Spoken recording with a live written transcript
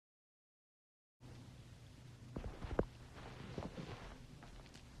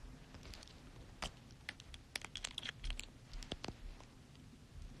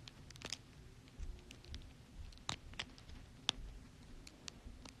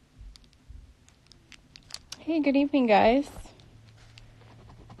Hey, good evening, guys.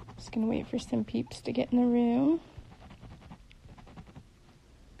 Just gonna wait for some peeps to get in the room.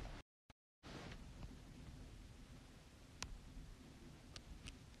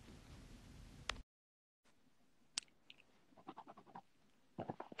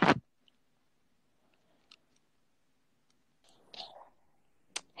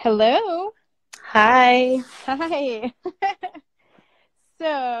 Hello. Hi. Hi.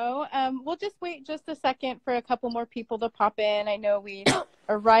 So, we'll just wait just a second for a couple more people to pop in. I know we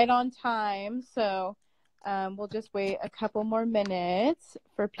are right on time, so we'll just wait a couple more minutes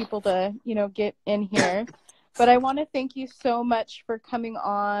for people to, get in here. But I want to thank you so much for coming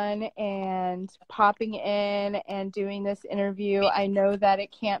on and popping in and doing this interview. I know that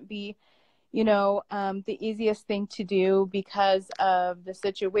it can't be the easiest thing to do because of the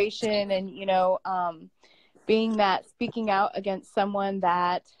situation and, being that speaking out against someone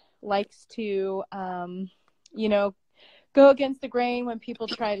that likes to, go against the grain when people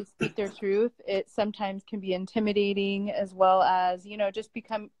try to speak their truth, it sometimes can be intimidating, as well as, just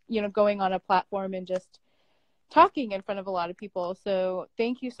going on a platform and just talking in front of a lot of people. So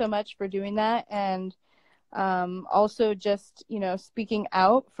thank you so much for doing that. And also just, speaking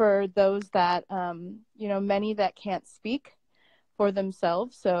out for those that, many that can't speak for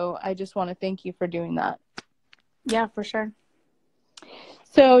themselves. So I just want to thank you for doing that. Yeah, for sure.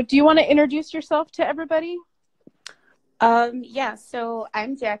 So do you want to introduce yourself to everybody? Yeah, so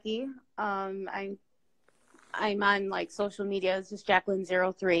I'm Jackie. I'm on like social media. It's just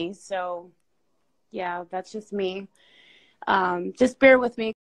Jaquelyn03. So yeah, that's just me. Just bear with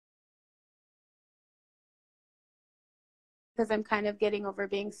me because I'm kind of getting over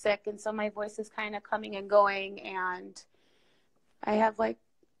being sick, and so my voice is kind of coming and going, and I have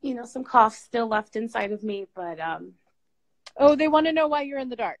some cough still left inside of me, but Oh, they want to know why you're in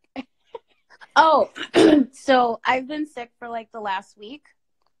the dark. Oh, so I've been sick for like the last week.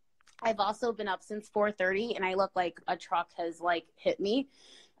 I've also been up since 4:30 and I look like a truck has hit me.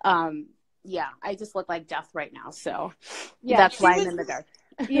 Yeah, I just look like death right now. So Yeah, that's why I'm in the dark.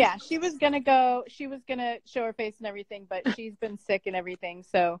 Yeah, she was going to show her face and everything, but she's been sick and everything.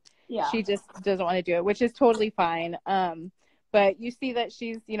 So Yeah. she just doesn't want to do it, which is totally fine. But you see that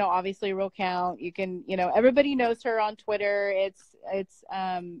she's, obviously real count. You can, everybody knows her on Twitter. It's It's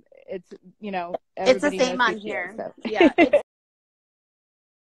the everybody same knows on who she here. is, so. Yeah, it's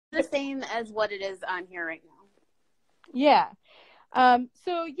the same as what it is on here right now. Yeah.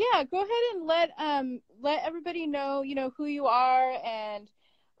 So yeah, go ahead and let everybody know, who you are. And,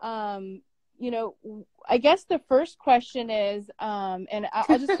 I guess the first question is, and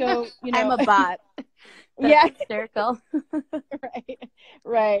I'll just go, I'm a bot. Yeah. Hysterical.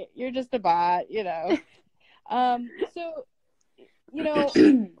 Right. You're just a bot, So,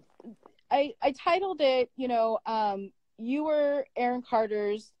 I titled it, you were Aaron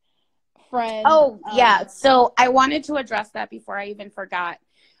Carter's friend. Oh, yeah. So I wanted to address that before I even forgot.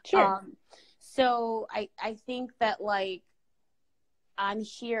 Sure. So I think that on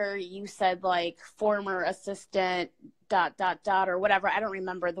here you said former assistant ... or whatever. I don't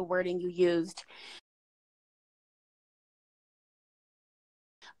remember the wording you used.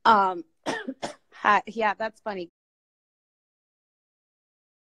 Yeah, that's funny.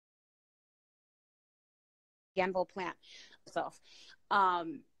 Ganville plant itself.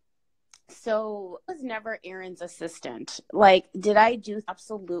 So I was never Aaron's assistant. Did I do?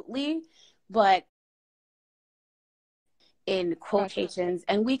 Absolutely, but in quotations.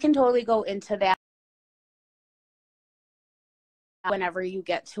 Gotcha. And we can totally go into that whenever you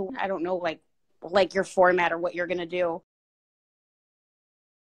get to, I don't know, like your format or what you're gonna do.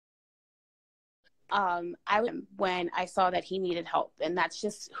 When I saw that he needed help, and that's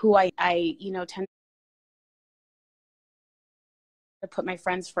just who I tend to put my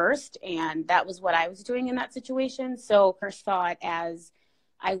friends first, and that was what I was doing in that situation. So first saw it as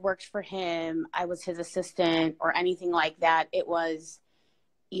I worked for him, I was his assistant or anything like that. It was,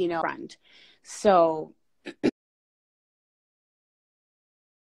 friend. So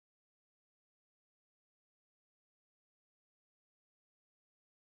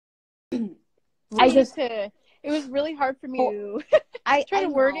it was really hard for me to try to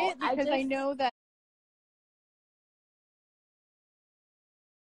word it, because I know that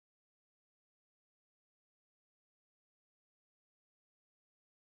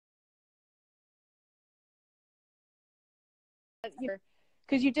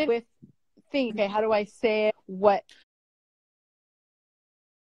because you did with think, okay, how do I say it? What?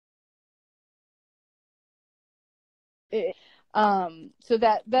 So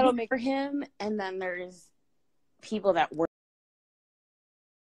that'll make for him, and then there's people that work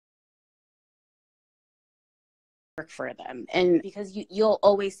work for them. And because you'll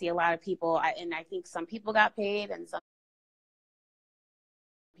always see a lot of people, and I think some people got paid and some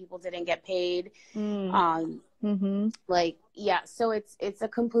people didn't get paid. Like, yeah, so it's a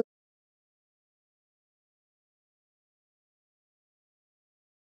complete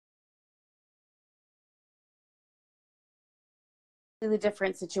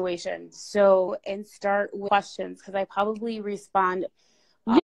different situation. So, and start with questions, because I probably respond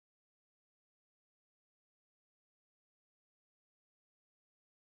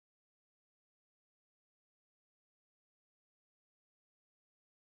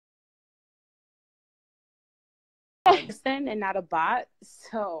person and not a bot.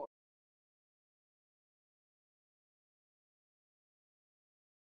 So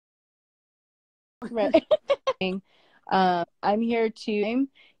right. I'm here to,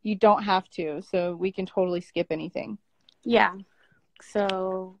 you don't have to, so we can totally skip anything. Yeah.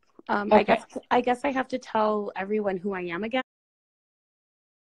 So okay. I guess I have to tell everyone who I am again,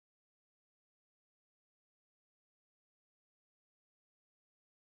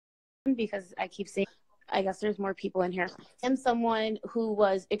 because I keep saying, I guess there's more people in here. I'm someone who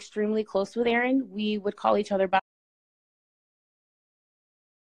was extremely close with Aaron. We would call each other best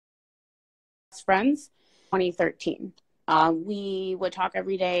friends. 2013. We would talk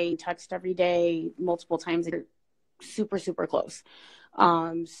every day, text every day, multiple times. Super, super close.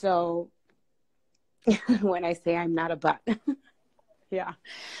 So when I say I'm not a butt, yeah,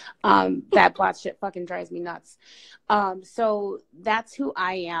 that bot shit fucking drives me nuts. So that's who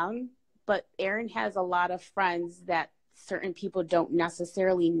I am. But Aaron has a lot of friends that certain people don't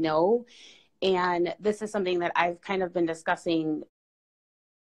necessarily know. And this is something that I've kind of been discussing.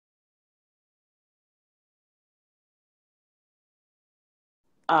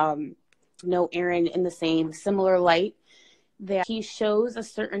 Know Aaron in the same similar light, that he shows a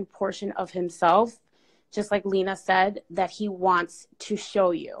certain portion of himself, just like Lena said, that he wants to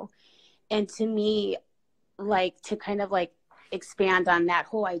show you. And to me, like, to kind of like expand on that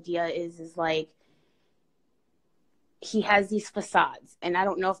whole idea is like, he has these facades, and I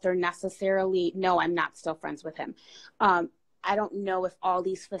don't know if they're necessarily, no, I'm not still friends with him. I don't know if all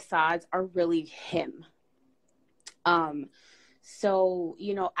these facades are really him. So,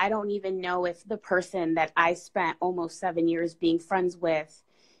 you know, I don't even know if the person that I spent almost 7 years being friends with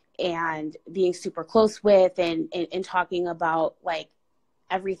and being super close with and talking about like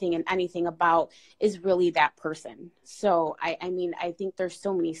everything and anything about is really that person. So, I mean, I think there's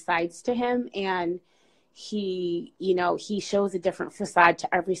so many sides to him, and he, you know, he shows a different facade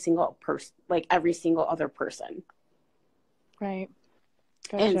to every single person, like every single other person. Right.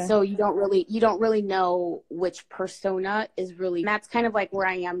 Gotcha. And so you don't really know which persona is really, that's kind of like where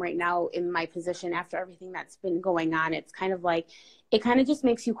I am right now in my position after everything that's been going on. It's kind of like, it kind of just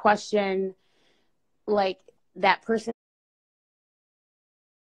makes you question, like, that person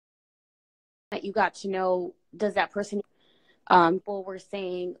that you got to know, does that person, people were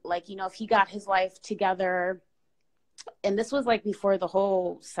saying, like, you know, if he got his life together, and this was like before the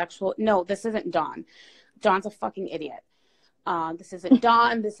whole sexual, no, this isn't Dawn. Dawn's a fucking idiot. This isn't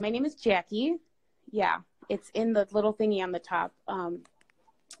Dawn. My name is Jackie. Yeah, it's in the little thingy on the top.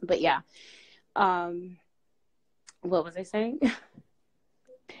 But yeah. What was I saying?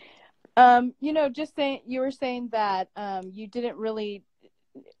 You know, just saying, you were saying that you didn't really,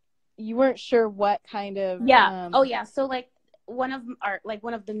 you weren't sure what kind of Oh yeah. So like one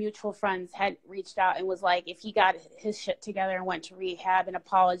of the mutual friends had reached out and was like, if he got his shit together and went to rehab and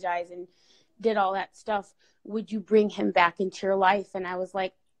apologized and did all that stuff, would you bring him back into your life? And I was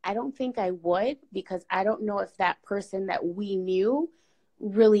like, I don't think I would, because I don't know if that person that we knew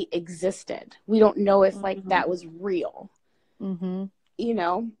really existed. We don't know if like that was real. You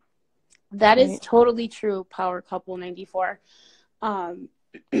know, that is totally true. Power couple 94.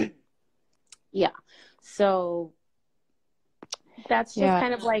 Yeah. So that's just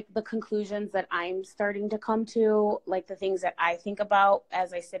kind of like the conclusions that I'm starting to come to, like the things that I think about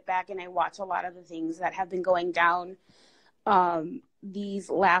as I sit back and I watch a lot of the things that have been going down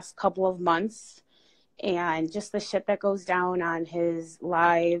these last couple of months, and just the shit that goes down on his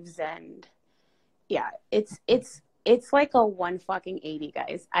lives. And yeah, it's like a 180,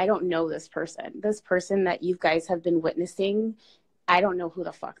 guys. I don't know this person that you guys have been witnessing. I don't know who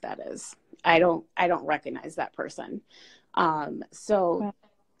the fuck that is. I don't recognize that person. So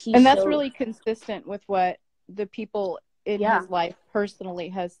and that's really consistent with what the people in his life personally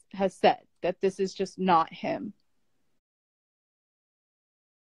has said, that this is just not him.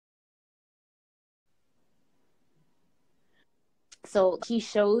 So he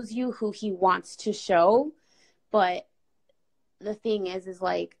shows you who he wants to show, but the thing is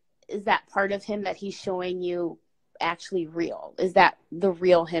like, is that part of him that he's showing you actually real? Is that the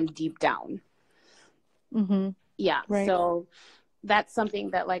real him deep down? Mm-hmm. Yeah. Right. So that's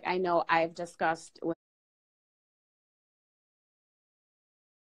something that like I know I've discussed with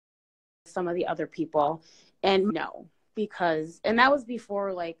some of the other people, and no, because, and that was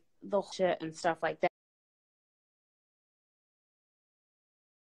before like the shit and stuff like that.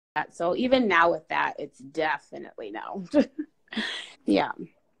 So even now with that, it's definitely no. Yeah.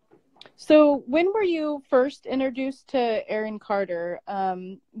 So when were you first introduced to Aaron Carter?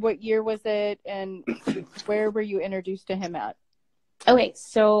 What year was it, and where were you introduced to him at? Okay,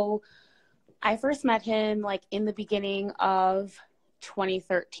 so I first met him like in the beginning of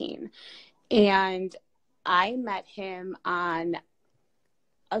 2013, and I met him on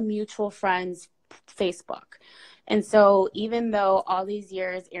a mutual friend's Facebook. And so even though all these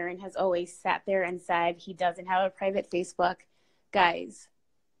years Aaron has always sat there and said he doesn't have a private Facebook, guys,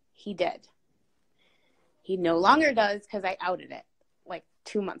 he did. He no longer does because I outed it like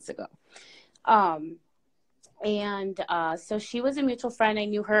 2 months ago. So she was a mutual friend. I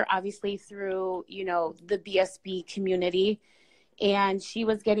knew her obviously through, you know, the BSB community. And she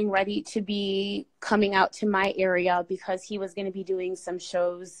was getting ready to be coming out to my area because he was going to be doing some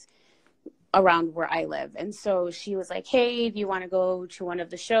shows around where I live. And so she was like, hey, do you want to go to one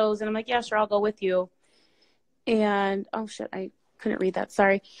of the shows? And I'm like, yeah, sure, I'll go with you. And oh shit, I couldn't read that.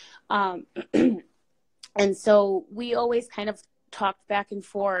 Sorry. And so we always kind of talked back and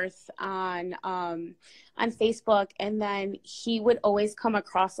forth on Facebook. And then he would always come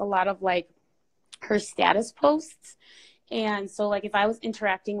across a lot of like her status posts. And so like if I was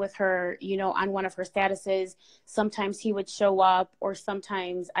interacting with her, you know, on one of her statuses, sometimes he would show up or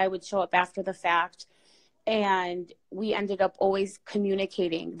sometimes I would show up after the fact. And we ended up always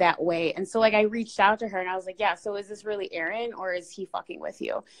communicating that way. And so like I reached out to her and I was like, yeah, so is this really Aaron or is he fucking with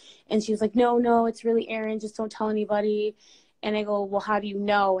you? And she was like, no, it's really Aaron. Just don't tell anybody. And I go, well, how do you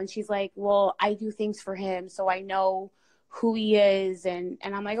know? And she's like, well, I do things for him, so I know who he is. And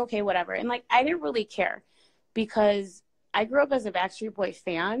I'm like, okay, whatever. And like, I didn't really care because I grew up as a Backstreet Boy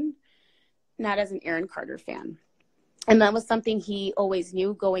fan, not as an Aaron Carter fan. And that was something he always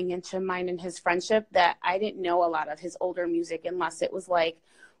knew going into mine and his friendship, that I didn't know a lot of his older music unless it was like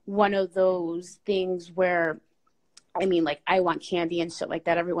one of those things where, I mean, like I Want Candy and shit like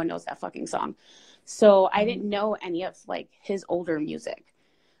that. Everyone knows that fucking song. So I didn't know any of like his older music.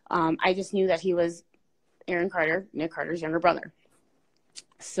 I just knew that he was Aaron Carter, Nick Carter's younger brother.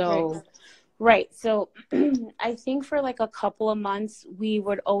 So, right. So I think for like a couple of months, we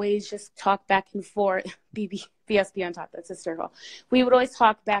would always just talk back and forth. BSB on top, that's hysterical. We would always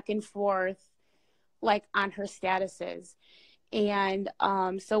talk back and forth like on her statuses. And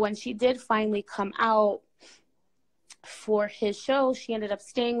so when she did finally come out for his show, she ended up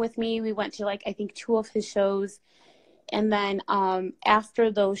staying with me. We went to like, I think 2 of his shows. And then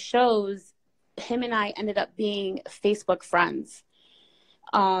after those shows, him and I ended up being Facebook friends.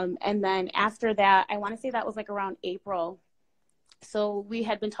 And then after that, I want to say that was like around April. So we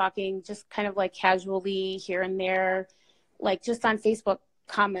had been talking just kind of like casually here and there, like just on Facebook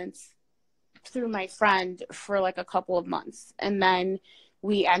comments through my friend for like a couple of months. And then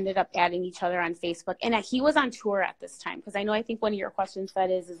we ended up adding each other on Facebook. And he was on tour at this time, because I know, I think one of your questions that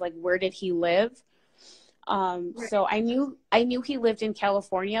is like, where did he live? So I knew he lived in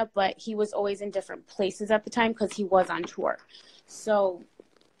California, but he was always in different places at the time because he was on tour. So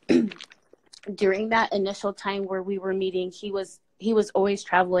during that initial time where we were meeting, he was always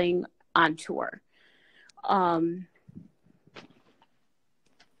traveling on tour.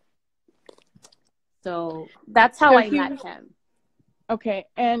 So that's how I met him. Okay.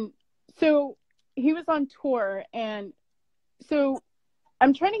 And so he was on tour, and so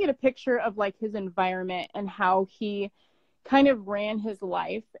I'm trying to get a picture of like his environment and how he kind of ran his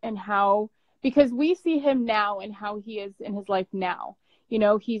life, and how, because we see him now and how he is in his life now. You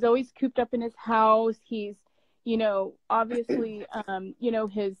know, he's always cooped up in his house. He's, you know, obviously, you know,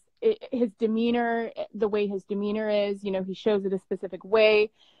 his demeanor, the way his demeanor is, you know, he shows it a specific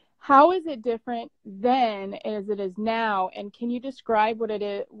way. How is it different then as it is now? And can you describe what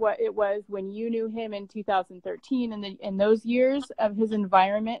it was when you knew him in 2013 and in those years of his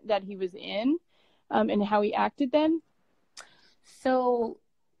environment that he was in, and how he acted then? So,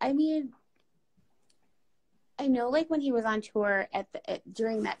 I mean, I know like when he was on tour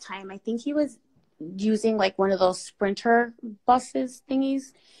during that time, I think he was using like one of those Sprinter buses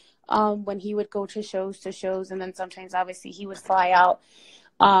thingies, when he would go to shows, and then sometimes obviously he would fly out.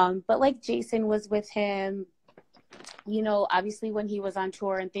 But like Jason was with him, you know, obviously when he was on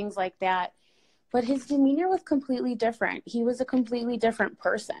tour and things like that. But his demeanor was completely different. He was a completely different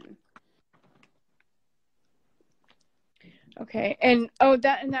person. Okay. And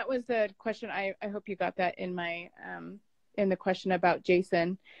that was the question. I hope you got that in my in the question about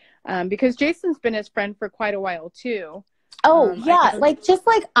Jason. Because Jason's been his friend for quite a while too. Oh, I yeah, know. like just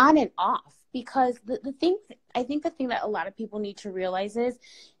like on and off. Because the thing, I think the thing that a lot of people need to realize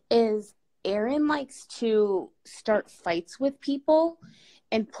is Aaron likes to start fights with people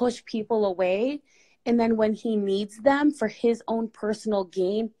and push people away. And then when he needs them for his own personal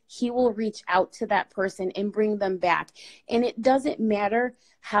gain, he will reach out to that person and bring them back. And it doesn't matter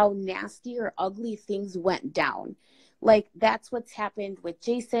how nasty or ugly things went down. Like, that's what's happened with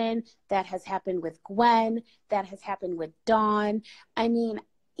Jason. That has happened with Gwen. That has happened with Dawn. I mean,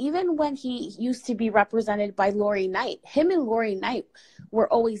 even when he used to be represented by Lori Knight, him and Lori Knight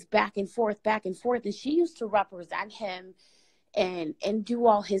were always back and forth, and she used to represent him and do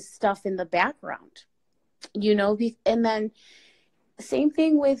all his stuff in the background, you know. And then same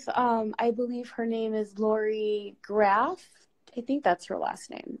thing with I believe her name is Lori Graff. I think that's her last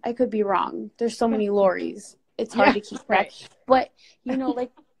name. I could be wrong. There's so many Loris. It's hard Yeah, to keep track. right. But you know,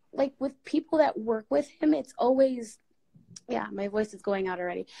 like with people that work with him, it's always, yeah, my voice is going out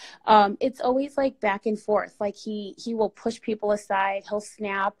already. It's always like back and forth. Like he will push people aside, he'll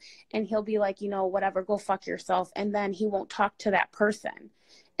snap, and he'll be like, you know, whatever, go fuck yourself. And then he won't talk to that person.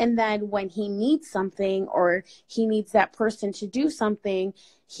 And then when he needs something or he needs that person to do something,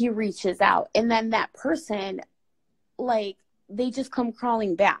 he reaches out. And then that person, like, they just come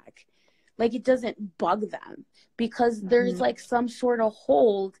crawling back. Like, it doesn't bug them because there's like some sort of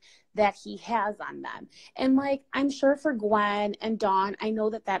hold that he has on them. And like, I'm sure for Gwen and Dawn, I know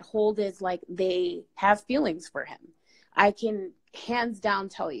that that hold is like they have feelings for him. I can hands down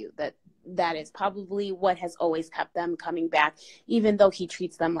tell you that that is probably what has always kept them coming back, even though he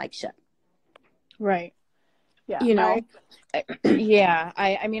treats them like shit. Right. Yeah. You know? Yeah.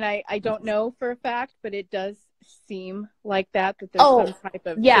 I mean, I don't know for a fact, but it does seem like that there's some type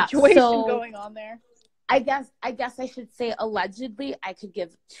of yeah. situation So, going on there. I guess I should say allegedly I could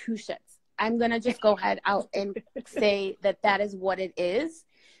give two shits. I'm going to just go ahead out and say that that is what it is,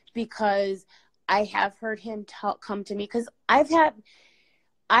 because I have heard him come to me, because I've had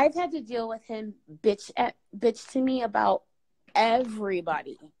to deal with him bitch to me about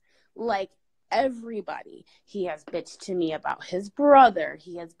everybody. Like, everybody. He has bitched to me about his brother.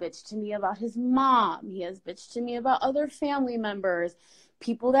 He has bitched to me about his mom. He has bitched to me about other family members,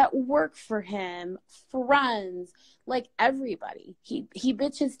 people that work for him, friends, like everybody. He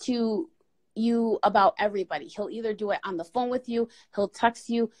bitches to you about everybody. He'll either do it on the phone with you, he'll text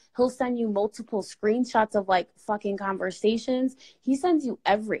you, he'll send you multiple screenshots of like fucking conversations. He sends you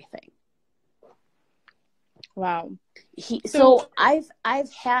everything. Wow. So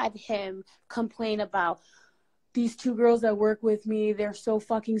I've had him complain about these two girls that work with me. They're so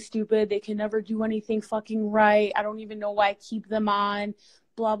fucking stupid. They can never do anything fucking right. I don't even know why I keep them on.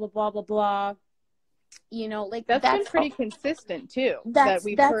 Blah blah blah blah blah. You know, like that's been pretty consistent too. That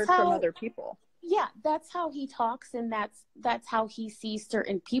we've heard from other people. Yeah, that's how he talks, and that's how he sees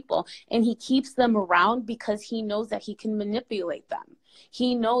certain people, and he keeps them around because he knows that he can manipulate them.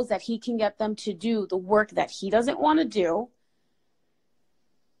 He knows that he can get them to do the work that he doesn't want to do,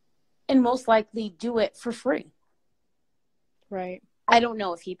 and most likely do it for free. Right. I don't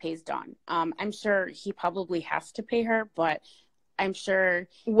know if he pays Dawn. I'm sure he probably has to pay her, but I'm sure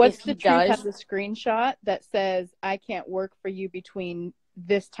What's the truth has a screenshot that says, I can't work for you between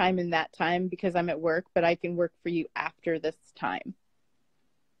this time and that time because I'm at work, but I can work for you after this time.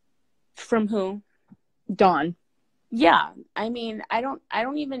 From who? Dawn. Yeah. I mean, I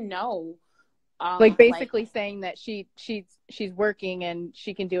don't even know. Like basically saying that she's working and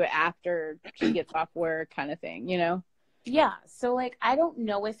she can do it after she gets off work, kind of thing, you know? Yeah. So like, I don't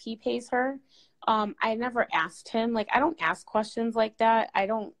know if he pays her. I never asked him. Like, I don't ask questions like that. I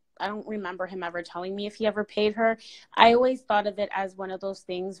don't remember him ever telling me if he ever paid her. I always thought of it as one of those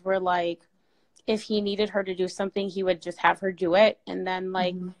things where, like, if he needed her to do something, he would just have her do it. And then,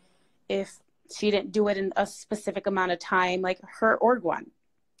 like, if she didn't do it in a specific amount of time, like her or Gwen,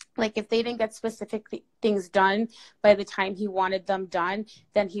 like, if they didn't get specific things done by the time he wanted them done,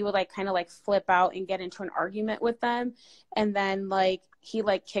 then he would, like, kind of, like, flip out and get into an argument with them. And then, like, he,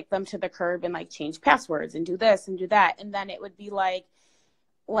 like, kick them to the curb and, like, change passwords and do this and do that. And then it would be like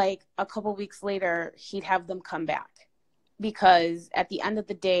a couple weeks later, he'd have them come back, because at the end of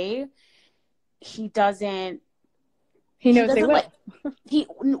the day, he knows they will. He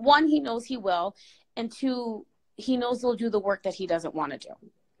knows he will. And two, he knows they'll do the work that he doesn't want to do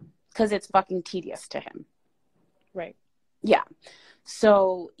because it's fucking tedious to him. Right. Yeah.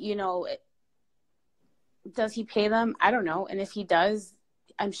 So, you know, does he pay them? I don't know. And if he does,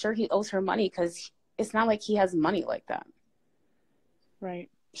 I'm sure he owes her money, because it's not like he has money like that. Right.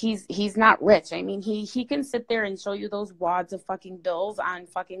 He's not rich. I mean, he can sit there and show you those wads of fucking bills on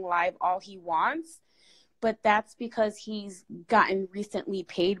fucking live all he wants, but that's because he's gotten recently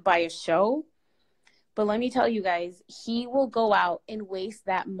paid by a show. But let me tell you guys, he will go out and waste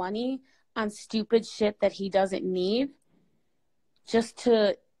that money on stupid shit that he doesn't need just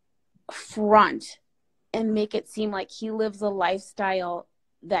to front and make it seem like he lives a lifestyle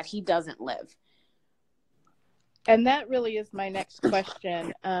that he doesn't live. And that really is my next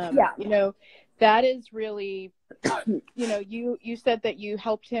question. Yeah. You know, that is really, you know, you said that you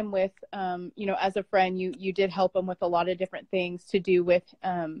helped him with, you know, as a friend, you did help him with a lot of different things to do with,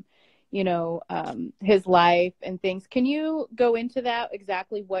 you know, his life and things. Can you go into that,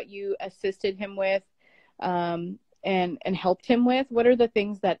 exactly what you assisted him with, and helped him with? What are the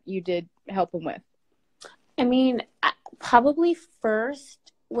things that you did help him with? I mean, probably first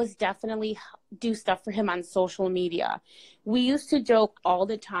was definitely do stuff for him on social media. We used to joke all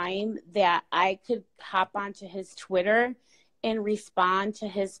the time that I could hop onto his Twitter and respond to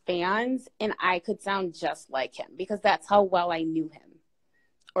his fans and I could sound just like him because that's how well I knew him,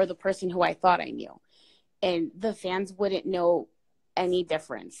 or the person who I thought I knew. And the fans wouldn't know any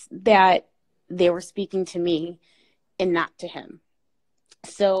difference, that they were speaking to me and not to him.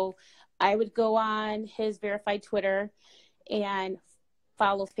 So I would go on his verified Twitter and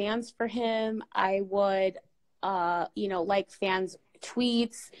follow fans for him. I would, you know, like fans'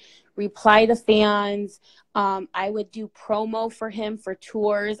 tweets, reply to fans. I would do promo for him for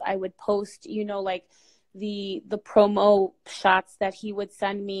tours. I would post, you know, like the promo shots that he would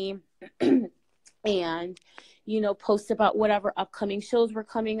send me and, you know, post about whatever upcoming shows were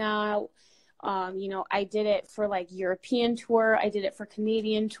coming out. You know, I did it for like European tour. I did it for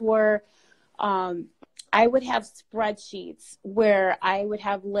Canadian tour. I would have spreadsheets where I would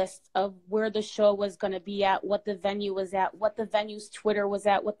have lists of where the show was going to be at, what the venue was at, what the venue's Twitter was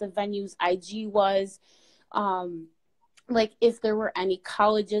at, what the venue's IG was, like if there were any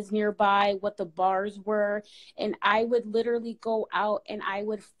colleges nearby, what the bars were. And I would literally go out and I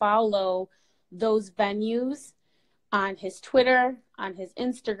would follow those venues on his Twitter, on his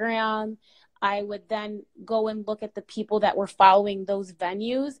Instagram. I would then go and look at the people that were following those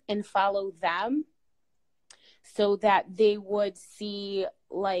venues and follow them, so that they would see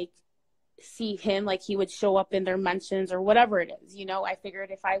him, like he would show up in their mentions or whatever it is. You know, I figured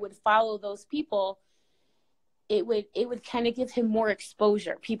if I would follow those people, it would kind of give him more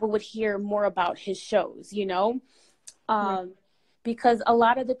exposure. People would hear more about his shows, you know, because a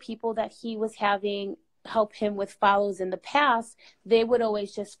lot of the people that he was having help him with follows in the past, they would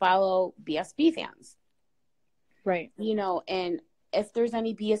always just follow BSB fans. Right. You know, and if there's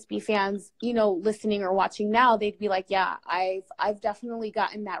any BSB fans, you know, listening or watching now, they'd be like, yeah, I've definitely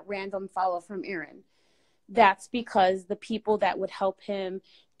gotten that random follow from Aaron. That's because the people that would help him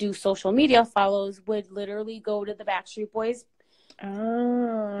do social media follows would literally go to the Backstreet Boys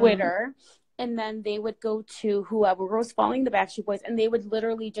Twitter, and then they would go to whoever was following the Backstreet Boys, and they would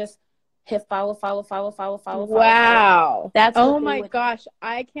literally just hit follow. Wow. That's oh my gosh.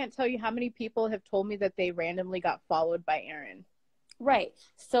 I can't tell you how many people have told me that they randomly got followed by Aaron. Right.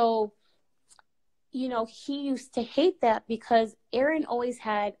 So, you know, he used to hate that because Aaron always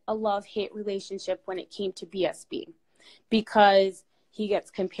had a love-hate relationship when it came to BSB, because he gets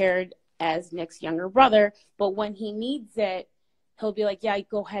compared as Nick's younger brother, but when he needs it, he'll be like, yeah,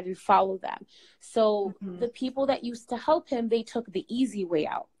 go ahead and follow them. So the people that used to help him, they took the easy way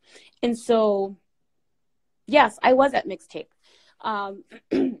out. And so, yes, I was at Mixtape.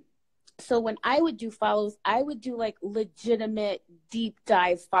 So when I would do follows, I would do like legitimate deep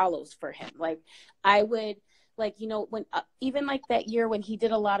dive follows for him. Like I would, like, you know, when even like that year when he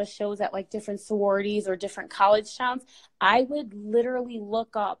did a lot of shows at like different sororities or different college towns, I would literally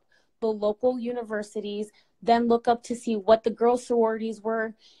look up the local universities, then look up to see what the girl sororities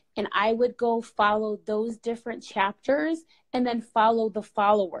were. And I would go follow those different chapters and then follow the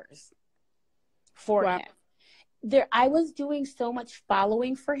followers for him. I was doing so much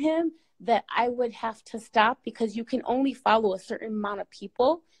following for him that I would have to stop, because you can only follow a certain amount of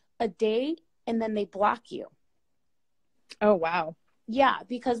people a day and then they block you. Oh, wow. Yeah,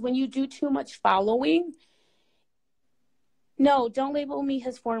 because when you do too much following, no, don't label me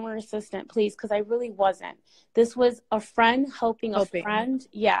his former assistant, please, because I really wasn't. This was a friend helping a friend.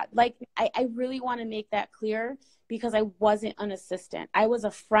 Yeah, like I really want to make that clear, because I wasn't an assistant. I was a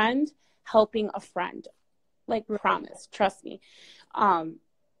friend helping a friend. Like, promise, trust me.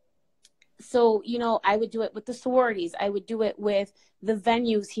 So, you know, I would do it with the sororities. I would do it with the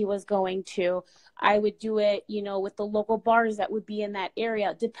venues he was going to. I would do it, you know, with the local bars that would be in that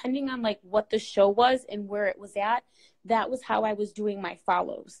area, depending on like what the show was and where it was at. That was how I was doing my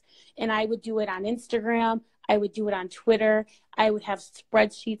follows. And I would do it on Instagram. I would do it on Twitter. I would have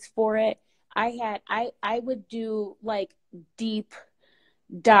spreadsheets for it. I would do like deep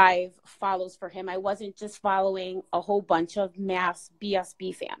dive follows for him. I wasn't just following a whole bunch of mass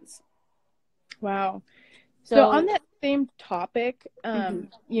BSB fans. Wow. So on that same topic,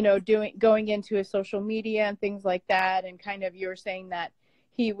 you know, going into his social media and things like that, and kind of, you were saying that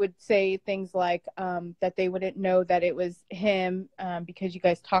he would say things like that they wouldn't know that it was him because you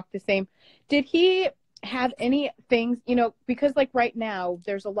guys talk the same. Did he have any things, you know, because like right now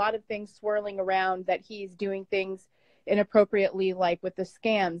there's a lot of things swirling around that he's doing things inappropriately, like with the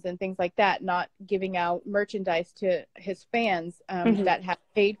scams and things like that, not giving out merchandise to his fans that have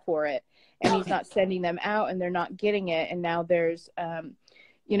paid for it, and he's not sending them out and they're not getting it. And now there's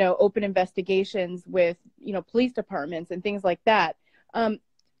you know, open investigations with, you know, police departments and things like that.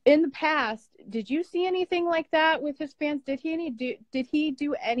 In the past, did you see anything like that with his fans? Did he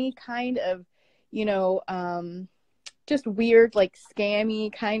do any kind of, you know, just weird, like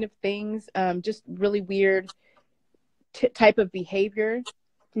scammy kind of things, just really weird type of behavior?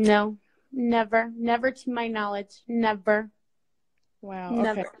 No, never to my knowledge. Never. Wow.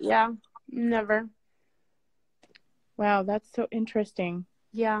 Never. Okay. Yeah, never. Wow, that's so interesting.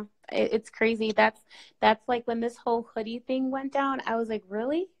 Yeah, it's crazy. That's like when this whole hoodie thing went down, I was like,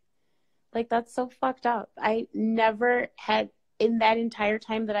 really? Like, that's so fucked up. I never had, in that entire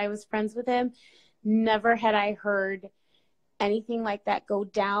time that I was friends with him, never had I heard anything like that go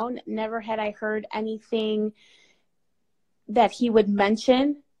down. Never had I heard anything that he would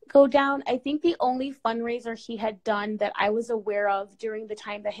mention go down. I think the only fundraiser he had done that I was aware of during the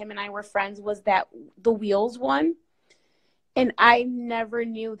time that him and I were friends was that the Wheels one. And I never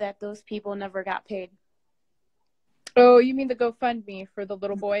knew that those people never got paid. Oh, you mean the GoFundMe for the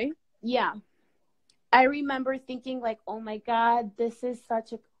little boy? Yeah. I remember thinking like, oh my God, this is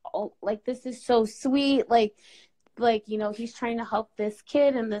such a, like, this is so sweet. Like, you know, he's trying to help this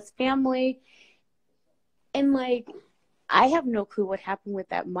kid and this family. And like, I have no clue what happened with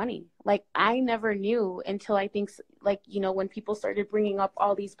that money. Like, I never knew until I think, like, you know, when people started bringing up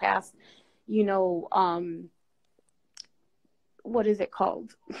all these past, you know, what is it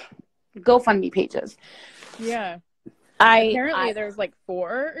called? GoFundMe pages. Yeah. Apparently there's like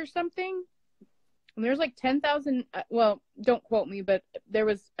 4 or something. And there's like 10,000. Well, don't quote me, but there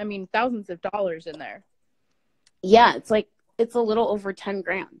was, I mean, thousands of dollars in there. Yeah. It's like, it's a little over 10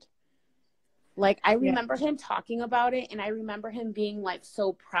 grand. Like, I remember him talking about it, and I remember him being like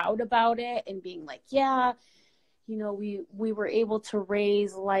so proud about it and being like, yeah, you know, we were able to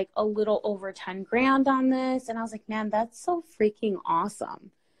raise like a little over 10 grand on this. And I was like, man, that's so freaking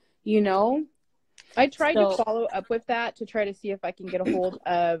awesome. You know, I tried to follow up with that to try to see if I can get a hold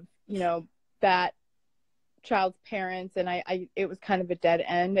of, you know, that child's parents, and it was kind of a dead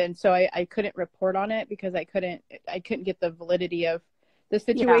end. And so I couldn't report on it because I couldn't get the validity of the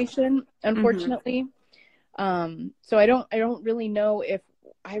situation, unfortunately. So I don't really know if,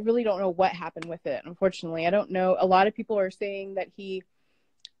 I really don't know what happened with it. Unfortunately, I don't know. A lot of people are saying that he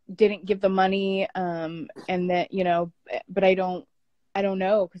didn't give the money, and that, you know, but I don't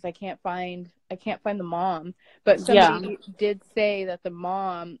know, because I can't find the mom. But somebody did say that the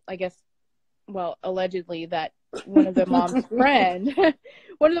mom, I guess, well, allegedly, that one of the mom's friends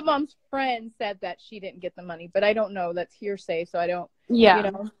said that she didn't get the money, but I don't know. That's hearsay, so I don't. You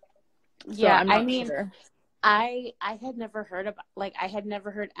know. So I'm not sure. I had never heard about, like, I had never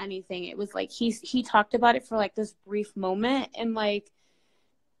heard anything. It was like he talked about it for like this brief moment, and like,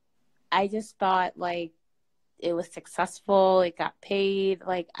 I just thought like it was successful, it got paid.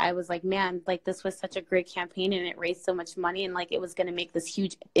 Like, I was like, man, like, this was such a great campaign and it raised so much money, and like, it was going to make this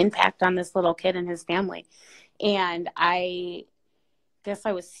huge impact on this little kid and his family. And I guess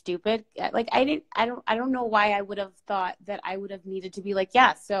I was stupid. Like, I don't know why I would have thought that I would have needed to be like,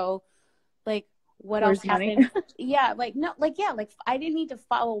 yeah, so like, what else happened? Yeah, like, no, like, yeah, like, I didn't need to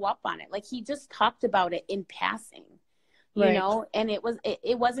follow up on it. Like, he just talked about it in passing, you know, and it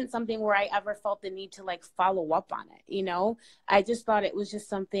wasn't something where I ever felt the need to like follow up on it, you know. I just thought it was just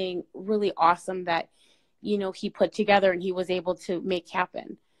something really awesome that, you know, he put together and he was able to make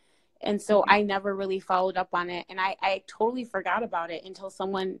happen. And so I never really followed up on it, and I totally forgot about it until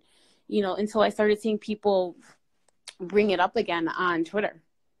someone, you know, until I started seeing people bring it up again on Twitter.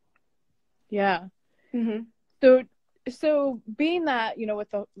 Yeah. So So being that, with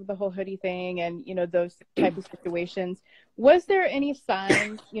the whole hoodie thing and, those type of situations, was there any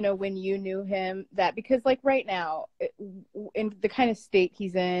signs, when you knew him that, because like right now in the kind of state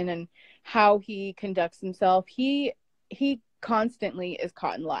he's in and how he conducts himself, he constantly is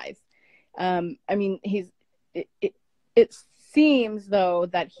caught in lies. I mean, it seems though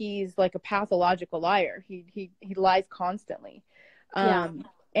that he's like a pathological liar. He lies constantly. Yeah.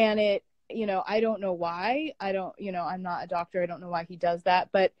 And I don't know why. I'm not a doctor. I don't know why he does that.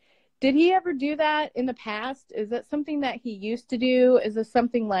 But did he ever do that in the past? Is that something that he used to do? Is this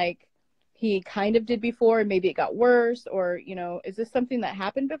something like he kind of did before and maybe it got worse? Or, is this something that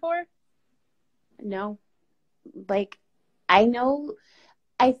happened before? No. Like, I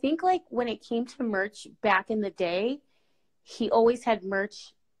think like when it came to merch back in the day, he always had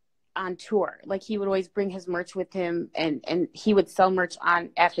merch on tour. Like he would always bring his merch with him and he would sell merch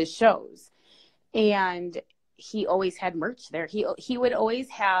at his shows. And he always had merch there. He would always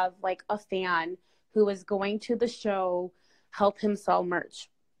have like a fan who was going to the show help him sell merch.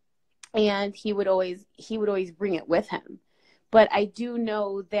 And he would always bring it with him. But I do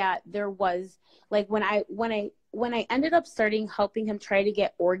know that there was like when I ended up helping him try to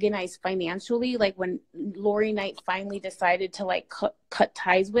get organized financially, like when Lori Knight finally decided to like cut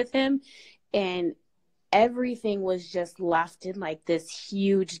ties with him, and everything was just left in like this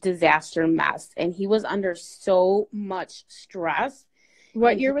huge disaster mess, and he was under so much stress.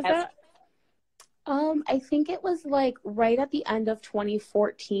 What year was that? I think it was like right at the end of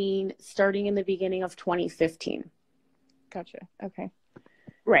 2014, starting in the beginning of 2015. Gotcha. Okay.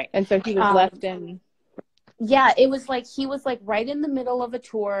 Right. And so he was left in. Yeah, it was like he was like right in the middle of a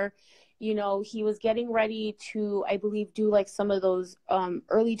tour. He was getting ready to, I believe, do like some of those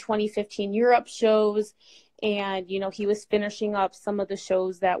early 2015 Europe shows. And, he was finishing up some of the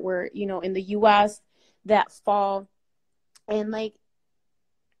shows that were, in the US that fall. And like,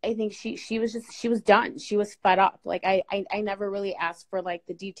 I think she was done. She was fed up. Like I never really asked for like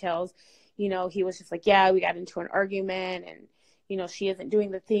the details. He was just like, yeah, we got into an argument and, she isn't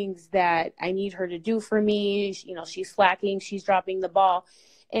doing the things that I need her to do for me. She's slacking, she's dropping the ball.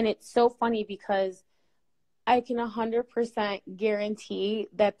 And it's so funny because I can 100% guarantee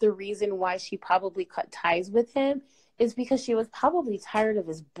that the reason why she probably cut ties with him is because she was probably tired of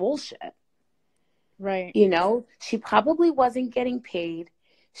his bullshit. Right. She probably wasn't getting paid.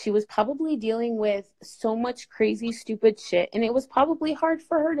 She was probably dealing with so much crazy, stupid shit. And it was probably hard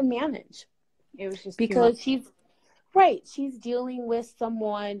for her to manage. It was just because she's dealing with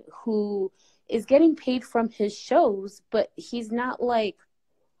someone who is getting paid from his shows, but he's not like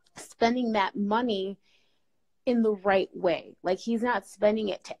spending that money in the right way. Like he's not spending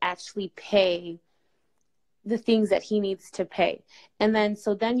it to actually pay the things that he needs to pay. And then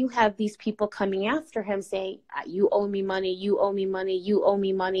you have these people coming after him saying, you owe me money, you owe me money, you owe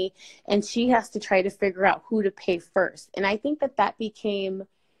me money. And she has to try to figure out who to pay first. And I think that became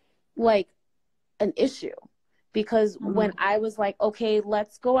like an issue because when I was like, okay,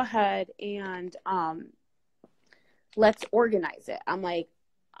 let's go ahead and let's organize it. I'm like,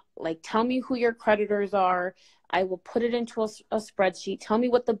 tell me who your creditors are. I will put it into a spreadsheet. Tell me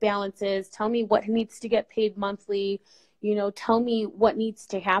what the balance is. Tell me what needs to get paid monthly. Tell me what needs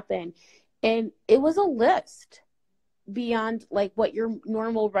to happen. And it was a list beyond like what your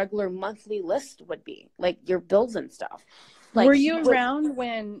normal regular monthly list would be, like your bills and stuff. Like, were you around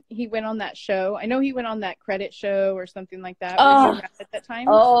when he went on that show? I know he went on that credit show or something like that. Were you around at that time?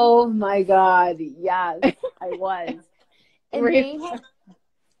 Oh my God. Yes, I was. And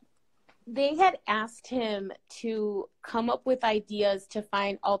they had asked him to come up with ideas to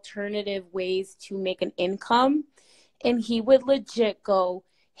find alternative ways to make an income. And he would legit go,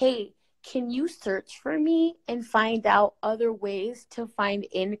 hey, can you search for me and find out other ways to find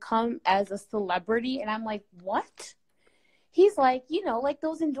income as a celebrity? And I'm like, what? He's like, like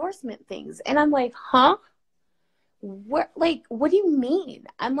those endorsement things. And I'm like, huh? What do you mean?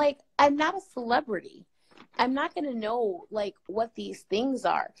 I'm like, I'm not a celebrity. I'm not going to know like what these things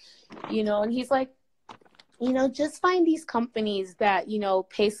are, and he's like, just find these companies that,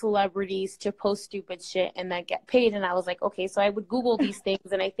 pay celebrities to post stupid shit and then get paid. And I was like, okay, so I would Google these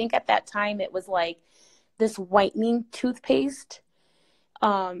things. And I think at that time it was like this whitening toothpaste.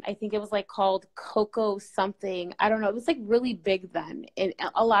 I think it was like called Cocoa something. I don't know. It was like really big then. And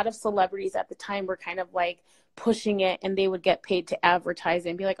a lot of celebrities at the time were kind of like pushing it and they would get paid to advertise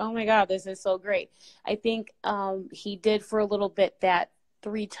and be like, oh my God, this is so great. I think he did for a little bit that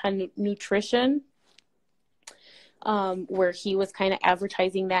 310 Nutrition, where he was kind of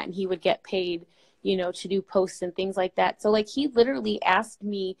advertising that and he would get paid you know, to do posts and things like that. So like he literally asked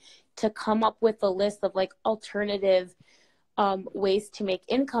me to come up with a list of like alternative ways to make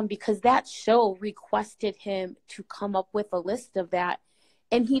income, because that show requested him to come up with a list of that.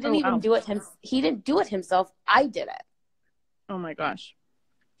 And he didn't even do it he didn't do it himself. I did it. Oh my gosh.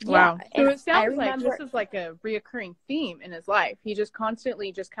 Yeah. Wow. So it sounds like this is like a reoccurring theme in his life. He just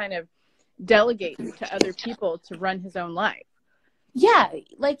constantly just kind of delegates to other people to run his own life. Yeah.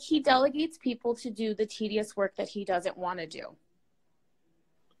 Like he delegates people to do the tedious work that he doesn't want to do.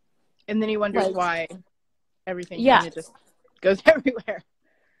 And then he wonders why everything kind of just goes everywhere.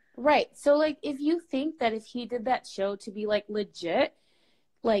 Right. So like if you think that if he did that show to be like legit,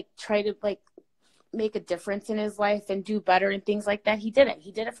 like try to like make a difference in his life and do better and things like that, he didn't.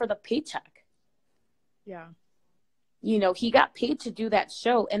 He did it for the paycheck. Yeah. You know, he got paid to do that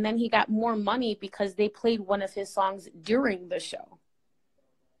show, and then he got more money because they played one of his songs during the show.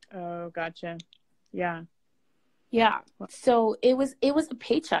 Oh, gotcha. Yeah. Yeah. So it was a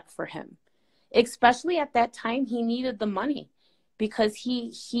paycheck for him. Especially at that time, he needed the money because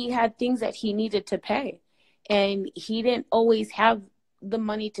he had things that he needed to pay, and he didn't always have the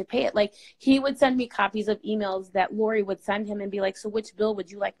money to pay it. Like he would send me copies of emails that Lori would send him and be like, so which bill would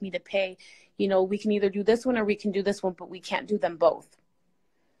you like me to pay? You know, we can either do this one or we can do this one, but we can't do them both.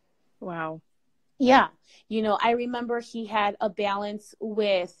 Wow. Yeah. You know, I remember he had a balance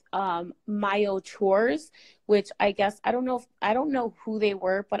with Mayo Tours, which I guess I don't know who they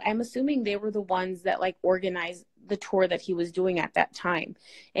were, but I'm assuming they were the ones that like organized the tour that he was doing at that time.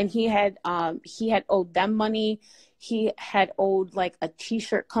 And he had owed them money. He had owed like a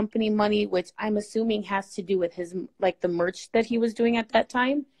t-shirt company money, which I'm assuming has to do with his like the merch that he was doing at that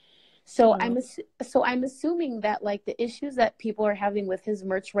time. So I'm assuming that like the issues that people are having with his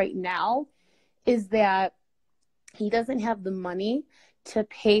merch right now is that he doesn't have the money to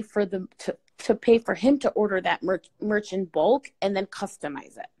pay for to pay for him to order that merch in bulk and then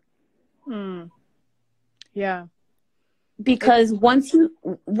customize it. Yeah. Because once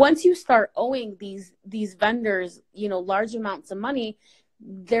you start owing these vendors, you know, large amounts of money,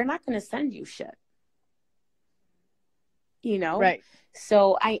 they're not going to send you shit. You know? Right.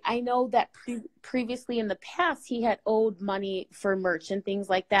 So I know that previously in the past, he had owed money for merch and things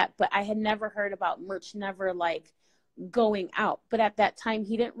like that, but I had never heard about merch never like going out. But at that time,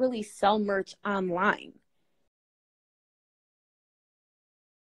 he didn't really sell merch online.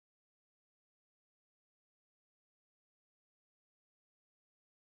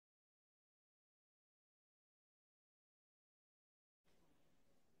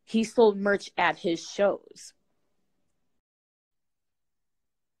 He sold merch at his shows.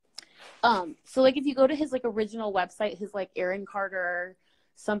 So like if you go to his like original website, his like Aaron Carter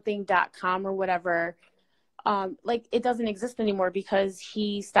something.com or whatever, like it doesn't exist anymore because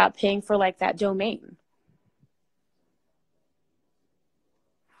he stopped paying for like that domain.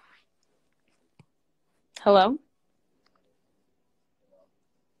 Hello?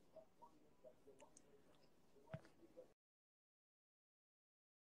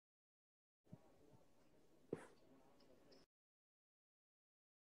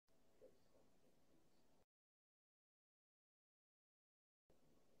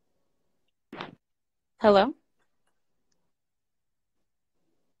 Hello?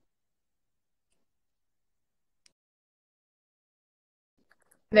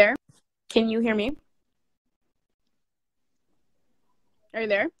 There? Can you hear me? Are you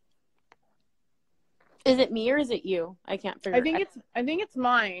there? Is it me or is it you? I can't figure. I think it's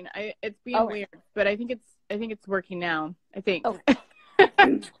mine. It's being weird, but I think it's working now. I think. Oh.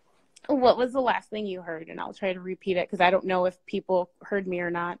 What was the last thing you heard? And I'll try to repeat it because I don't know if people heard me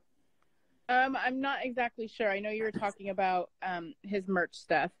or not. I'm not exactly sure. I know you were talking about his merch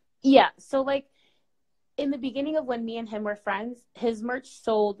stuff. Yeah. So like in the beginning of when me and him were friends, his merch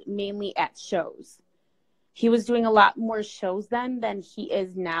sold mainly at shows. He was doing a lot more shows then than he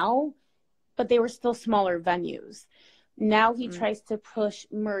is now, but they were still smaller venues. Now he tries to push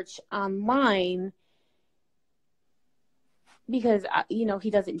merch online because, you know,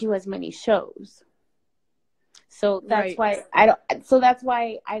 he doesn't do as many shows. So that's why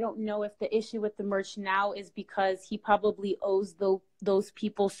I don't know if the issue with the merch now is because he probably owes those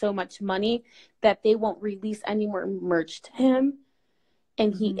people so much money that they won't release any more merch to him.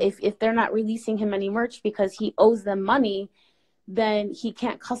 And if they're not releasing him any merch because he owes them money, then he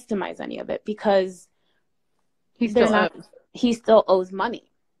can't customize any of it because he still owes money.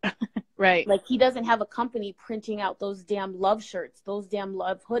 Right. Like he doesn't have a company printing out those damn love shirts, those damn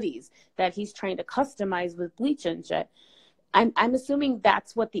love hoodies that he's trying to customize with bleach and shit. I'm assuming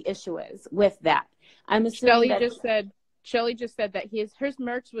that's what the issue is with that. I'm assuming Shelly just said Shelly just said that his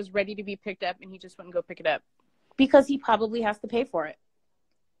merch was ready to be picked up and he just wouldn't go pick it up. Because he probably has to pay for it.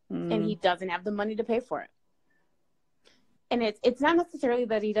 And he doesn't have the money to pay for it. And it's not necessarily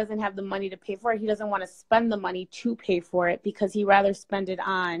that he doesn't have the money to pay for it. He doesn't want to spend the money to pay for it because he'd rather spend it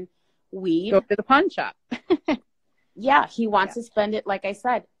on weed. Go to the pawn shop. Yeah, he wants to spend it, like I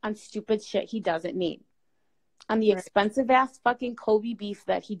said, on stupid shit he doesn't need. On the expensive ass fucking Kobe beef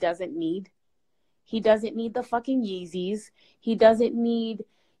that he doesn't need. He doesn't need the fucking Yeezys. He doesn't need,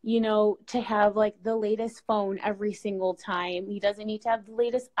 to have like the latest phone every single time. He doesn't need to have the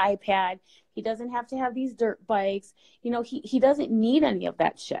latest iPad. He doesn't have to have these dirt bikes. He doesn't need any of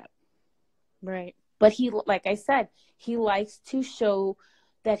that shit. Right. But he, like I said, he likes to show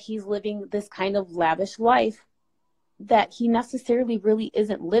that he's living this kind of lavish life that he necessarily really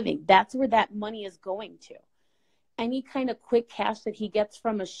isn't living. That's where that money is going to. Any kind of quick cash that he gets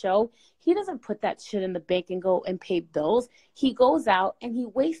from a show, he doesn't put that shit in the bank and go and pay bills. He goes out and he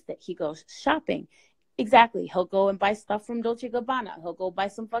wastes it. He goes shopping. Exactly. He'll go and buy stuff from Dolce & Gabbana. He'll go buy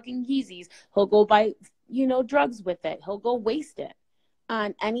some fucking Yeezys. He'll go buy, drugs with it. He'll go waste it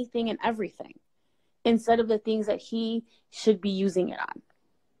on anything and everything instead of the things that he should be using it on.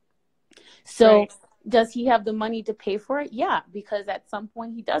 So does he have the money to pay for it? Yeah, because at some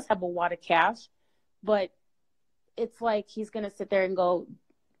point he does have a wad of cash, but it's like he's going to sit there and go,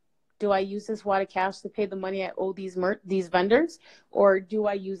 do I use this wad of cash to pay the money I owe these vendors? Or do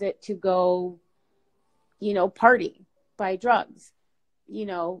I use it to go, party, buy drugs,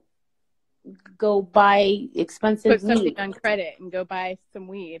 go buy expensive Put something weed on credit and go buy some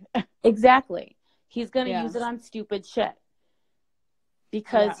weed. Exactly. He's going to use it on stupid shit.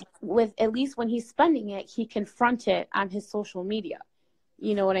 Because at least when he's spending it, he confront it on his social media.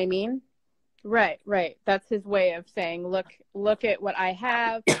 You know what I mean? Right. That's his way of saying, look at what I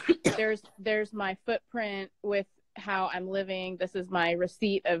have. There's my footprint with how I'm living. This is my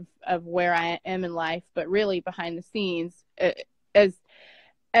receipt of where I am in life. But really behind the scenes, as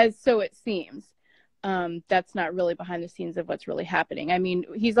so it seems, that's not really behind the scenes of what's really happening. I mean,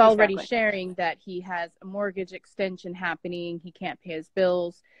 he's already sharing that he has a mortgage extension happening. He can't pay his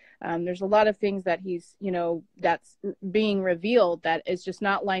bills. There's a lot of things that he's, that's being revealed that is just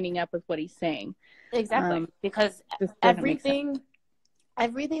not lining up with what he's saying. Exactly. Because everything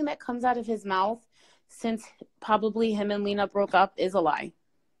that comes out of his mouth since probably him and Lena broke up is a lie.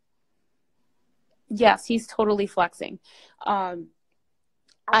 Yes, he's totally flexing.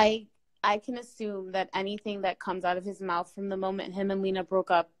 I can assume that anything that comes out of his mouth from the moment him and Lena broke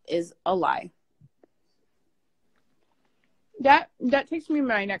up is a lie. That takes me to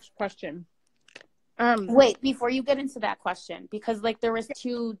my next question. Wait, before you get into that question, because there was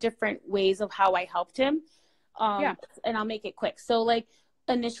two different ways of how I helped him. And I'll make it quick. So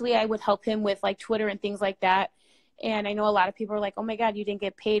initially I would help him with Twitter and things like that. And I know a lot of people are like, oh my God, you didn't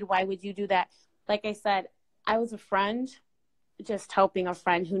get paid. Why would you do that? Like I said, I was a friend just helping a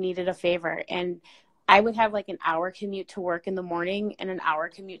friend who needed a favor. And I would have an hour commute to work in the morning and an hour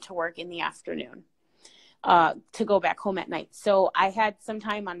commute to work in the afternoon to go back home at night. So I had some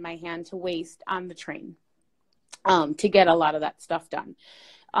time on my hand to waste on the train to get a lot of that stuff done.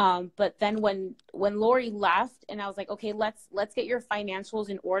 But then when Lori left and I was like, okay, let's get your financials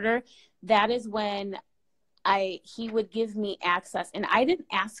in order. That is when he would give me access, and I didn't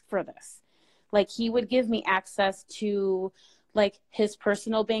ask for this. He would give me access to his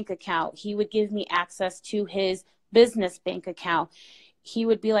personal bank account. He would give me access to his business bank account. He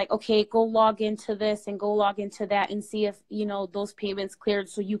would be like, okay, go log into this and go log into that and see if, those payments cleared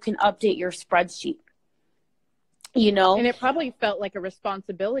so you can update your spreadsheet. And it probably felt like a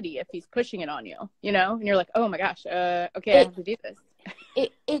responsibility if he's pushing it on you, and you're like, oh my gosh, okay, I have to do this.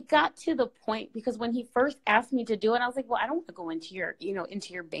 It got to the point because when he first asked me to do it, I was like, well, I don't want to go into your,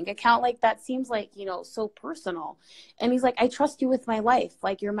 into your bank account. That seems so personal. And he's like, I trust you with my life.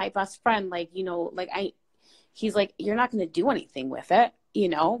 You're my best friend. He's like, you're not going to do anything with it.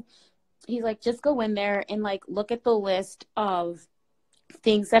 He's like, just go in there and look at the list of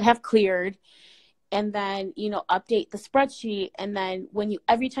things that have cleared. And then, update the spreadsheet. And then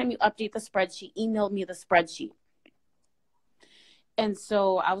every time you update the spreadsheet, email me the spreadsheet. And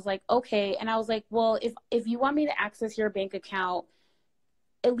so I was like, okay. And I was like, well, if you want me to access your bank account,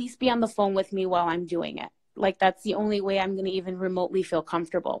 at least be on the phone with me while I'm doing it. That's the only way I'm going to even remotely feel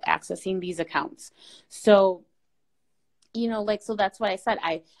comfortable accessing these accounts. So, so that's what I said.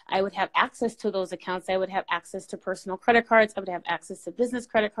 I would have access to those accounts. I would have access to personal credit cards. I would have access to business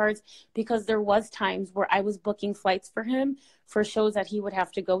credit cards because there was times where I was booking flights for him for shows that he would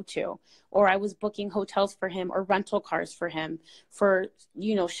have to go to, or I was booking hotels for him or rental cars for him for,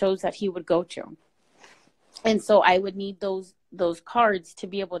 shows that he would go to. And so I would need those cards to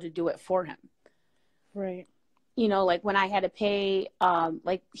be able to do it for him. Right. You know, like when I had to pay,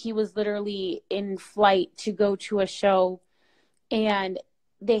 like he was literally in flight to go to a show, and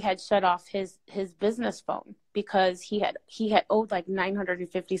they had shut off his business phone because he had owed like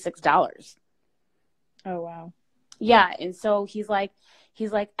 $956. Oh, wow. Yeah. And so he's like,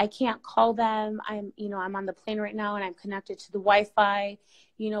 I can't call them. I'm on the plane right now and I'm connected to the Wi-Fi.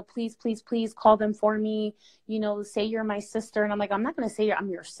 Please, please, please call them for me. Say you're my sister. And I'm like, I'm not going to say I'm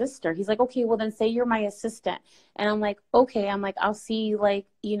your sister. He's like, okay, well then say you're my assistant. And I'm like, okay. I'm like, I'll see like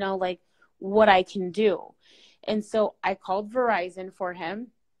what I can do. And so I called Verizon for him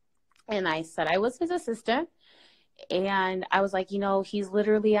and I said I was his assistant. And I was like, he's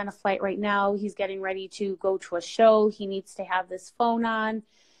literally on a flight right now. He's getting ready to go to a show. He needs to have this phone on.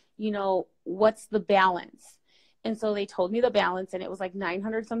 What's the balance? And so they told me the balance, and it was like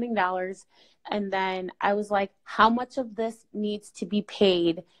 $900 something. And then I was like, how much of this needs to be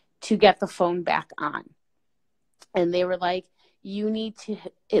paid to get the phone back on? And they were like, you need to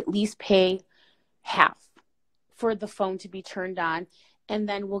at least pay half for the phone to be turned on. And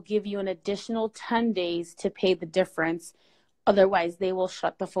then we'll give you an additional 10 days to pay the difference. Otherwise, they will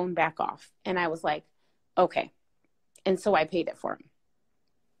shut the phone back off. And I was like, okay. And so I paid it for him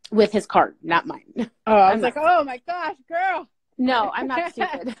with his card, not mine. Oh, I was like, oh my gosh, girl. No, I'm not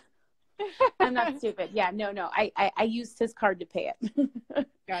stupid. I'm not stupid. Yeah, no. I used his card to pay it.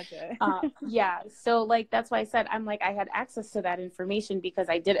 Gotcha. Yeah. So like, that's why I said, I'm like, I had access to that information because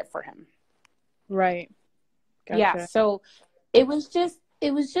I did it for him. Right. Gotcha. Yeah. So it was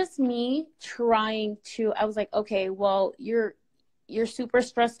just me trying to, I was like, okay, well, you're super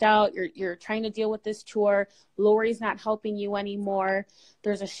stressed out. You're trying to deal with this tour. Lori's not helping you anymore.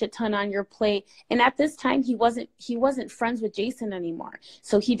 There's a shit ton on your plate. And at this time he wasn't friends with Jason anymore.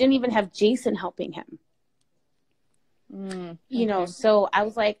 So he didn't even have Jason helping him. Okay. So I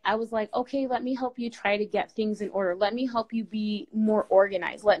was like, okay, let me help you try to get things in order. Let me help you be more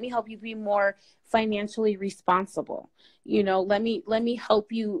organized. Let me help you be more financially responsible. Let me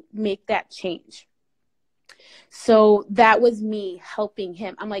help you make that change. So that was me helping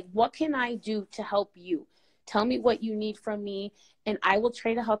him. I'm like, what can I do to help you? Tell me what you need from me, and I will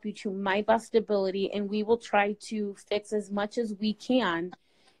try to help you to my best ability, and we will try to fix as much as we can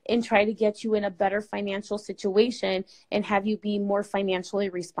and try to get you in a better financial situation and have you be more financially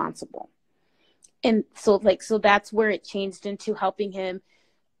responsible. And so that's where it changed into helping him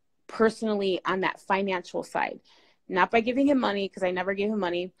personally on that financial side, not by giving him money, because I never gave him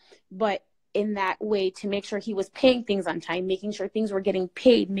money, but in that way to make sure he was paying things on time, making sure things were getting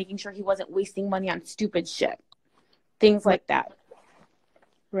paid, making sure he wasn't wasting money on stupid shit, things like that.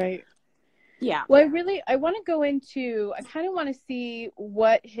 Right. Yeah. Well, I want to go into, I kind of want to see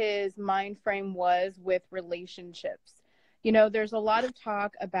what his mind frame was with relationships. There's a lot of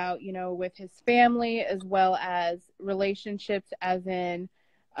talk about, with his family as well as relationships, as in,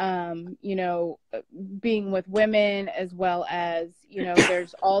 being with women, as well as,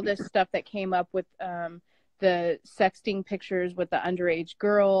 there's all this stuff that came up with the sexting pictures with the underage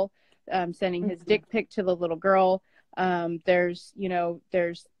girl, sending his dick pic to the little girl. There's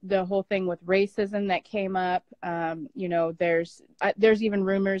the whole thing with racism that came up. There's even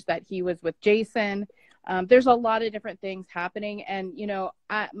rumors that he was with Jason. There's a lot of different things happening. And,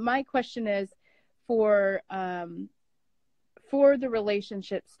 my question is for the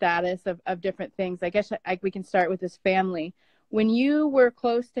relationship status of different things. I guess we can start with his family. When you were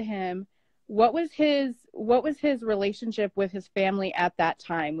close to him, what was his relationship with his family at that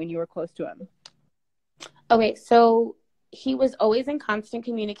time when you were close to him? Okay, so he was always in constant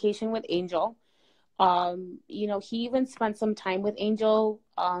communication with Angel. He even spent some time with Angel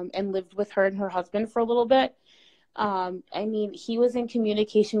and lived with her and her husband for a little bit. He was in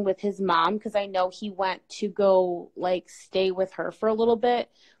communication with his mom, because I know he went to go stay with her for a little bit,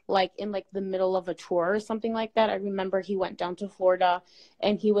 in the middle of a tour or something like that. I remember he went down to Florida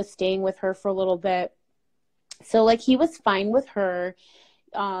and he was staying with her for a little bit. So he was fine with her.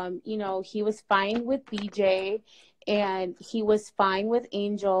 He was fine with BJ, and he was fine with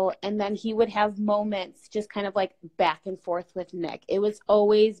Angel. And then he would have moments just kind of back and forth with Nick. It was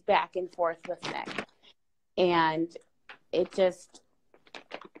always back and forth with Nick. And it just,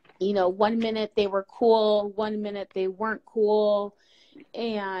 1 minute they were cool, 1 minute they weren't cool.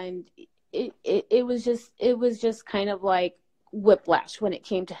 And it was just kind of like whiplash when it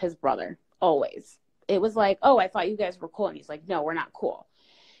came to his brother. Always. It was like, oh, I thought you guys were cool. And he's like, no, we're not cool.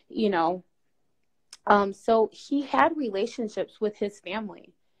 So he had relationships with his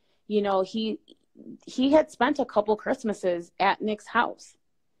family. He had spent a couple Christmases at Nick's house.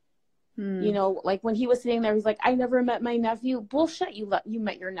 You know, like when he was sitting there, he's like, I never met my nephew. Bullshit. You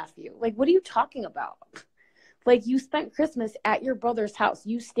met your nephew. Like, what are you talking about? Like, you spent Christmas at your brother's house.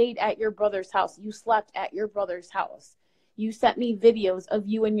 You stayed at your brother's house. You slept at your brother's house. You sent me videos of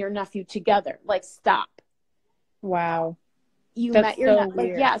you and your nephew together. Like, stop. Wow. You That's met your so like,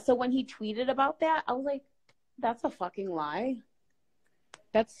 weird. yeah. So when he tweeted about that, I was like, that's a fucking lie.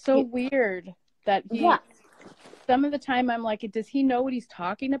 That's so weird that Yeah. some of the time I'm like, does he know what he's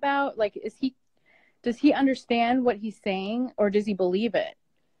talking about? Like, does he understand what he's saying, or does he believe it?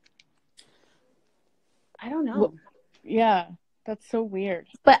 I don't know. Yeah, that's so weird.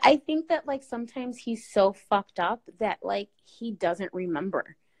 But I think that, like, sometimes he's so fucked up that, like, he doesn't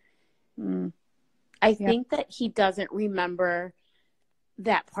remember. I think that he doesn't remember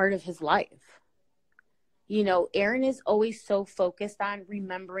that part of his life. You know, Aaron is always so focused on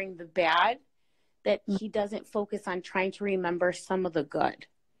remembering the bad that he doesn't focus on trying to remember some of the good.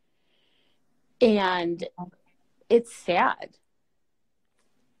 And it's sad.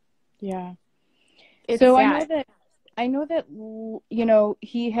 Yeah. It's so sad. I know that, you know,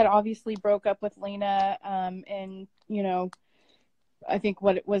 he had obviously broke up with Lena, and, you know, I think,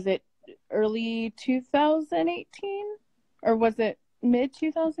 what was it, early 2018, or was it mid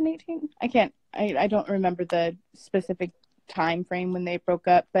 2018? I don't remember the specific time frame when they broke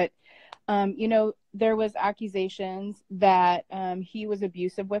up, but you know, there was accusations that he was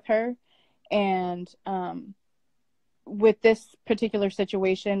abusive with her, and with this particular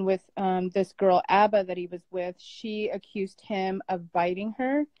situation with this girl Abba that he was with, she accused him of biting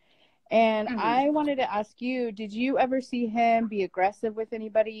her. And I wanted to ask you, did you ever see him be aggressive with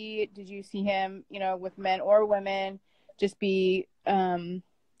anybody? Did you see him, you know, with men or women, just be,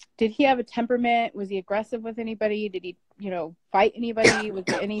 did he have a temperament? Was he aggressive with anybody? Did he, you know, fight anybody? Was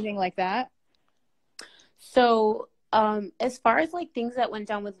there anything like that? So, as far as like things that went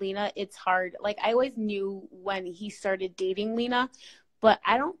down with Lena, it's hard. Like, I always knew when he started dating Lena, but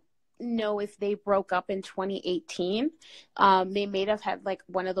I don't know if they broke up in 2018. They may have had like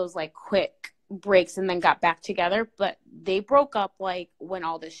one of those like quick breaks and then got back together, but they broke up like when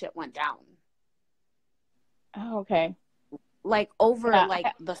all this shit went down. Oh, okay. Like over like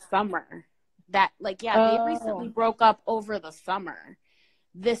the summer. That like, yeah, they recently broke up over the summer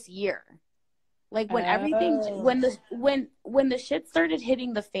this year. Like when everything, when the shit started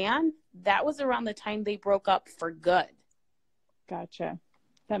hitting the fan, that was around the time they broke up for good. Gotcha.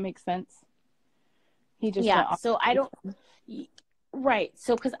 That makes sense. He just Yeah. So I don't, right.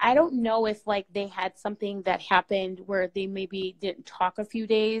 So, cause I don't know if like they had something that happened where they maybe didn't talk a few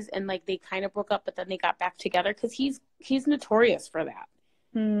days and like they kind of broke up, but then they got back together. Cause he's notorious for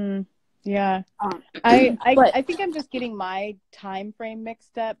that. Yeah. I think I'm just getting my time frame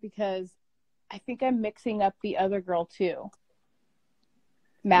mixed up, because I think I'm mixing up the other girl too.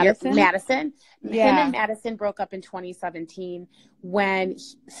 Madison? Yeah. Him and Madison broke up in 2017 when,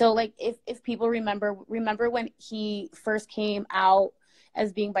 so like if people remember when he first came out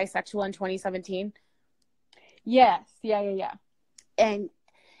as being bisexual in 2017? Yes. Yeah. And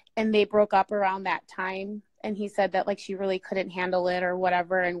they broke up around that time. And he said that like she really couldn't handle it or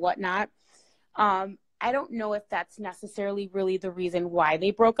whatever and whatnot. I don't know if that's necessarily really the reason why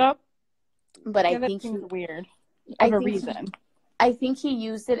they broke up, but I think seems weird. Reason. I think he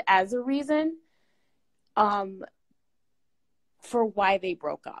used it as a reason for why they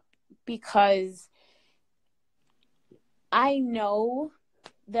broke up, because I know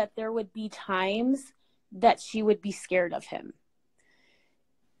that there would be times that she would be scared of him.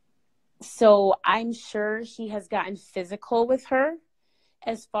 So I'm sure he has gotten physical with her.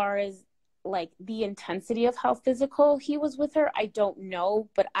 As far as like the intensity of how physical he was with her, I don't know,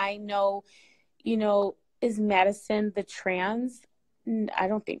 but I know, you know, is Madison the trans? I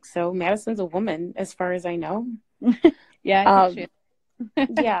don't think so. Madison's a woman, as far as I know. Yeah, I think she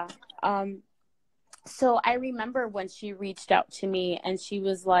yeah. So I remember when she reached out to me and she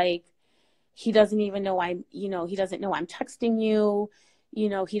was like, he doesn't even know he doesn't know I'm texting you. You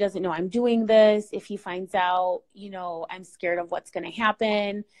know, he doesn't know I'm doing this. If he finds out, you know, I'm scared of what's going to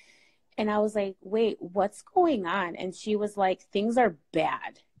happen. And I was like, wait, what's going on? And she was like, things are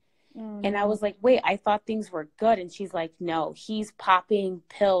bad. And I was like, wait, I thought things were good. And she's like, no, he's popping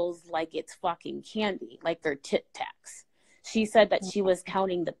pills like it's fucking candy, like they're Tic Tacs. She said that she was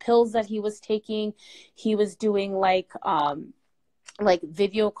counting the pills that he was taking. He was doing like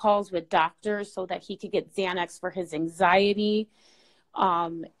video calls with doctors so that he could get Xanax for his anxiety.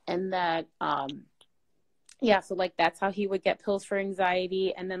 And that, yeah, so like that's how he would get pills for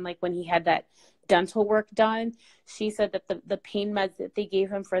anxiety. And then like when he had that dental work done. She said that the pain meds that they gave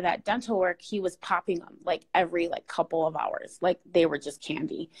him for that dental work, he was popping them like every like couple of hours, like they were just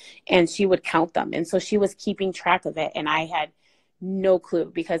candy, and she would count them. And so she was keeping track of it. And I had no clue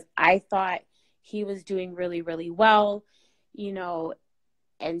because I thought he was doing really, really well, you know,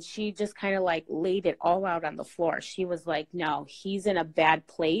 and she just kind of like laid it all out on the floor. She was like, no, he's in a bad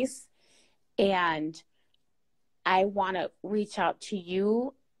place. And I want to reach out to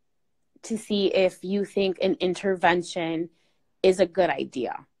you to see if you think an intervention is a good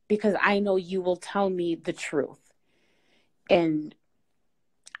idea, because I know you will tell me the truth. And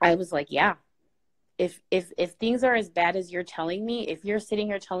I was like, yeah, if things are as bad as you're telling me, if you're sitting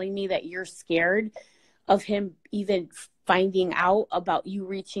here telling me that you're scared of him even finding out about you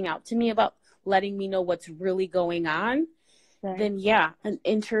reaching out to me, about letting me know what's really going on, right, then yeah, an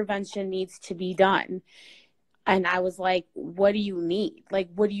intervention needs to be done. And I was like, what do you need? Like,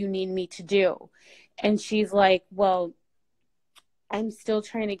 what do you need me to do? And she's like, well, I'm still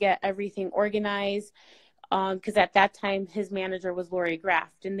trying to get everything organized. Because at that time, his manager was Lori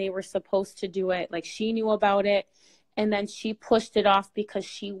Graft, and they were supposed to do it. Like, she knew about it. And then she pushed it off because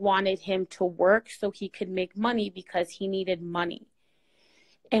she wanted him to work so he could make money, because he needed money.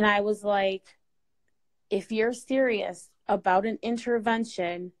 And I was like, if you're serious about an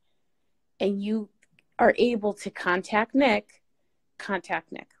intervention and you are able to contact Nick,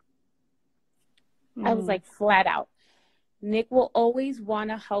 contact Nick. I was like, flat out. Nick will always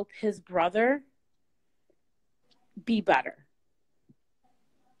want to help his brother be better.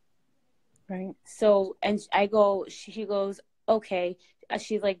 Right. So, and she goes, okay.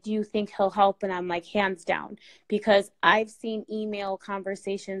 She's like, do you think he'll help? And I'm like, hands down, because I've seen email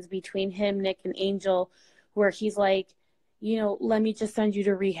conversations between him, Nick, and Angel where he's like, you know, let me just send you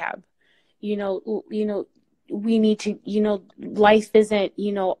to rehab. You know, we need to, you know, life isn't,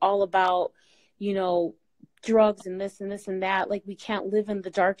 you know, all about, you know, drugs and this and this and that. Like, we can't live in the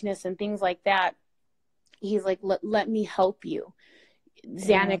darkness and things like that. He's like, let me help you.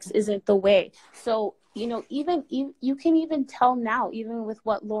 Xanax isn't the way. So, you know, even you can even tell now, even with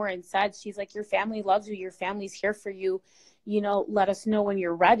what Lauren said, she's like, your family loves you. Your family's here for you. You know, let us know when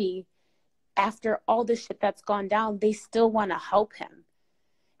you're ready. After all the shit that's gone down, they still want to help him.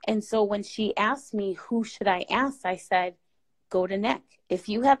 And so when she asked me, who should I ask? I said, go to Nick. If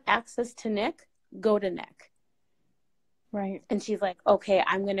you have access to Nick, go to Nick. Right. And she's like, okay,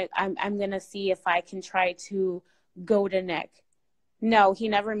 I'm going to see if I can try to go to Nick. No, he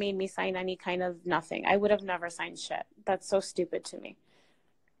never made me sign any kind of nothing. I would have never signed shit. That's so stupid to me.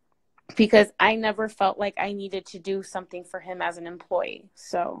 Because I never felt like I needed to do something for him as an employee.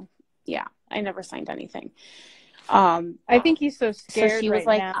 So, yeah, I never signed anything. I think he's so scared, so she was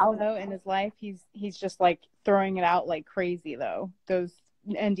right like, now, though, in his life. He's just like throwing it out like crazy, though. Those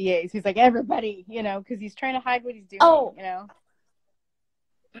NDAs. He's like, everybody, you know, because he's trying to hide what he's doing, you know.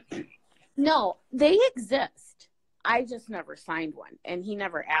 No, they exist. I just never signed one, and he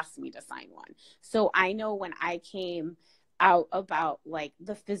never asked me to sign one. So I know when I came out about like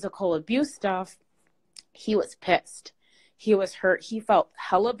the physical abuse stuff, he was pissed. He was hurt. He felt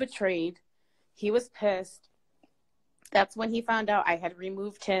hella betrayed. He was pissed. That's when he found out I had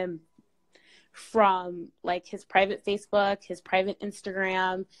removed him from like his private Facebook, his private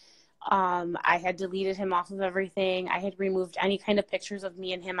Instagram. I had deleted him off of everything. I had removed any kind of pictures of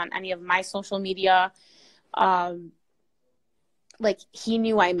me and him on any of my social media. Like, he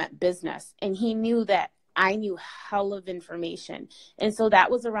knew I meant business, and he knew that I knew hell of information. And so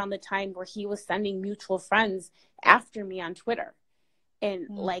that was around the time where he was sending mutual friends after me on Twitter. And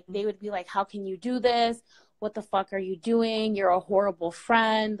like, they would be like, how can you do this? What the fuck are you doing? You're a horrible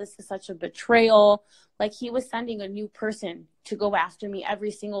friend. This is such a betrayal. Like, he was sending a new person to go after me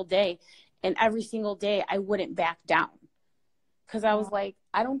every single day. And every single day I wouldn't back down. Because I was like,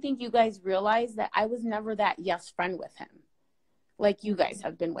 I don't think you guys realize that I was never that yes friend with him, like you guys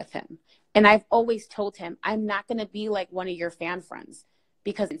have been with him. And I've always told him, I'm not going to be like one of your fan friends,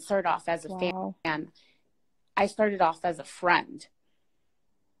 because it started off as a fan. I started off as a friend.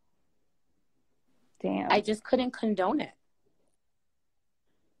 Damn. I just couldn't condone it.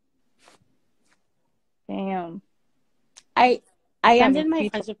 Damn. I ended my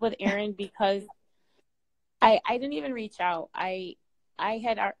friendship with Aaron because I didn't even reach out. I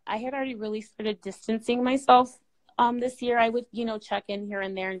had already really started distancing myself. This year I would, you know, check in here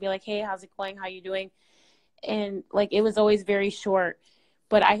and there and be like, hey, how's it going? How you doing? And like, it was always very short,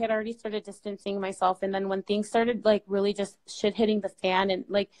 but I had already started distancing myself. And then when things started like really just shit hitting the fan, and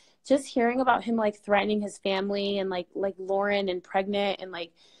like just hearing about him, like threatening his family, and like Lauren and pregnant, and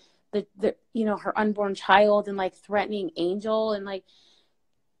like the, you know, her unborn child, and like threatening Angel, and like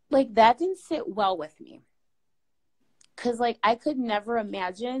like, that didn't sit well with me. Because, like, I could never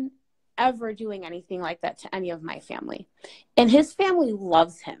imagine ever doing anything like that to any of my family. And his family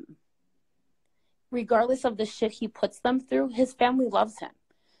loves him. Regardless of the shit he puts them through, his family loves him.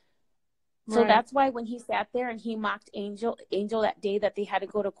 So that's why when he sat there and he mocked Angel that day that they had to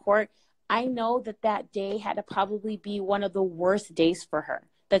go to court, I know that that day had to probably be one of the worst days for her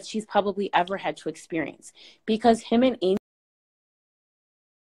that she's probably ever had to experience. Because him and Angel